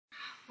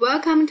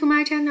Welcome to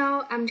my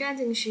channel. I'm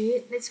Zhangjing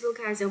Xu. Let's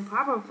look at the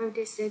problem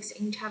 56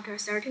 in chapter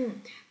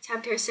 13.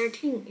 Chapter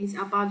 13 is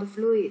about the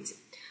fluids.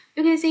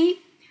 You can see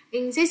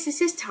in these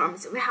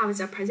systems we have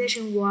the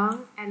position 1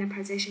 and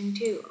position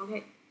 2.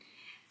 Okay,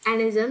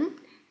 and then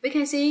we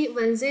can see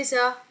when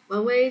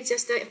we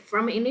just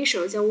from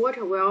initial the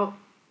water will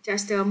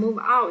just move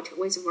out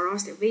with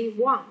velocity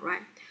v1,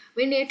 right?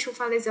 We need to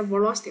find the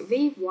velocity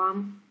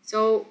v1.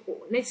 So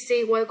let's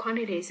see what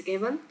quantity is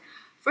given.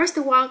 First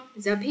one,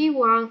 the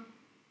p1.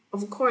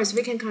 Of course,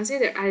 we can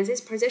consider at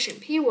this position,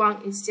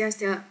 P1 is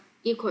just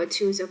equal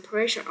to the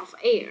pressure of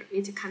air.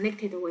 It's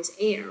connected with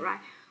air,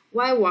 right?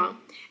 Y1.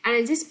 And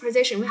in this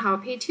position, we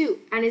have P2.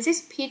 And in this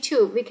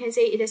P2, we can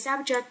say it is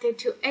subjected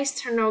to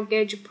external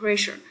gauge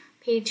pressure,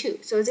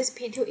 P2. So this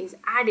P2 is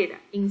added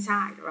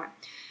inside, right?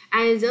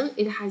 And then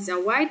it has a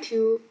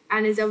Y2,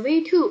 and the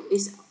V2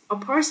 is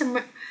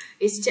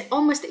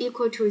almost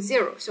equal to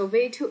 0. So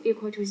V2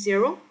 equal to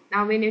 0.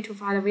 Now we need to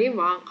find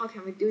V1. How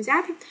can we do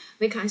that?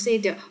 We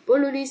consider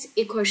Bernoulli's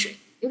equation.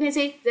 You can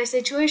see the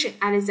situation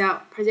at the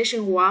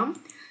position 1.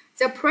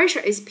 The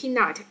pressure is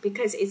P0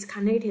 because it's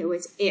connected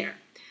with air.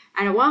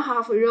 And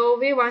 1/2 rho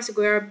V1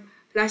 squared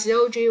plus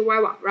rho G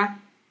Y1, right?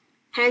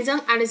 And then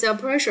at the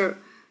pressure,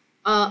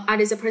 at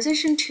the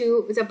position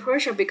 2, the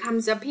pressure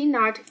becomes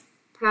P0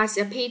 plus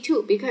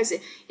P2 because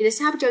it is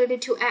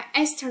subjected to an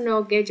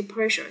external gauge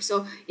pressure.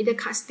 So it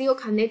is still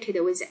connected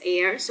with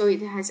air. So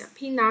it has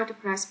P0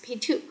 plus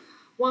P2.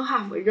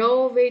 1/2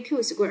 rho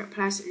V2 squared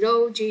plus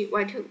rho G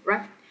Y2,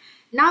 right?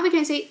 Now we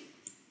can see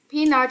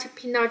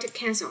P0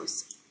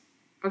 cancels.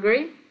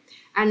 Agree?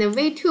 And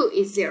V2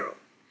 is 0.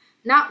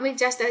 Now we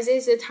just as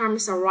these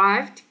terms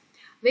arrived,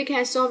 we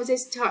can solve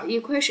this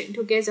equation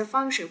to get the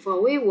function for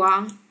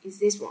V1 is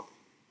this one.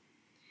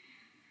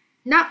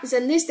 Now the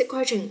next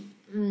question,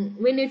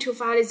 we need to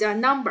find the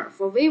number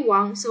for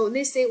V1. So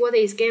let's see what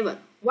is given.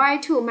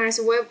 Y2 minus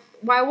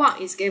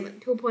Y1 is given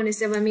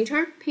 2.7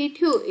 meter.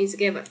 P2 is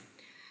given.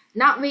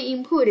 Now we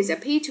input the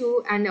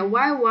P2 and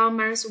Y1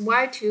 minus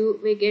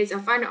Y2, we get the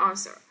final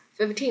answer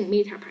 15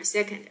 meters per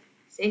second.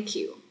 Thank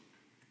you.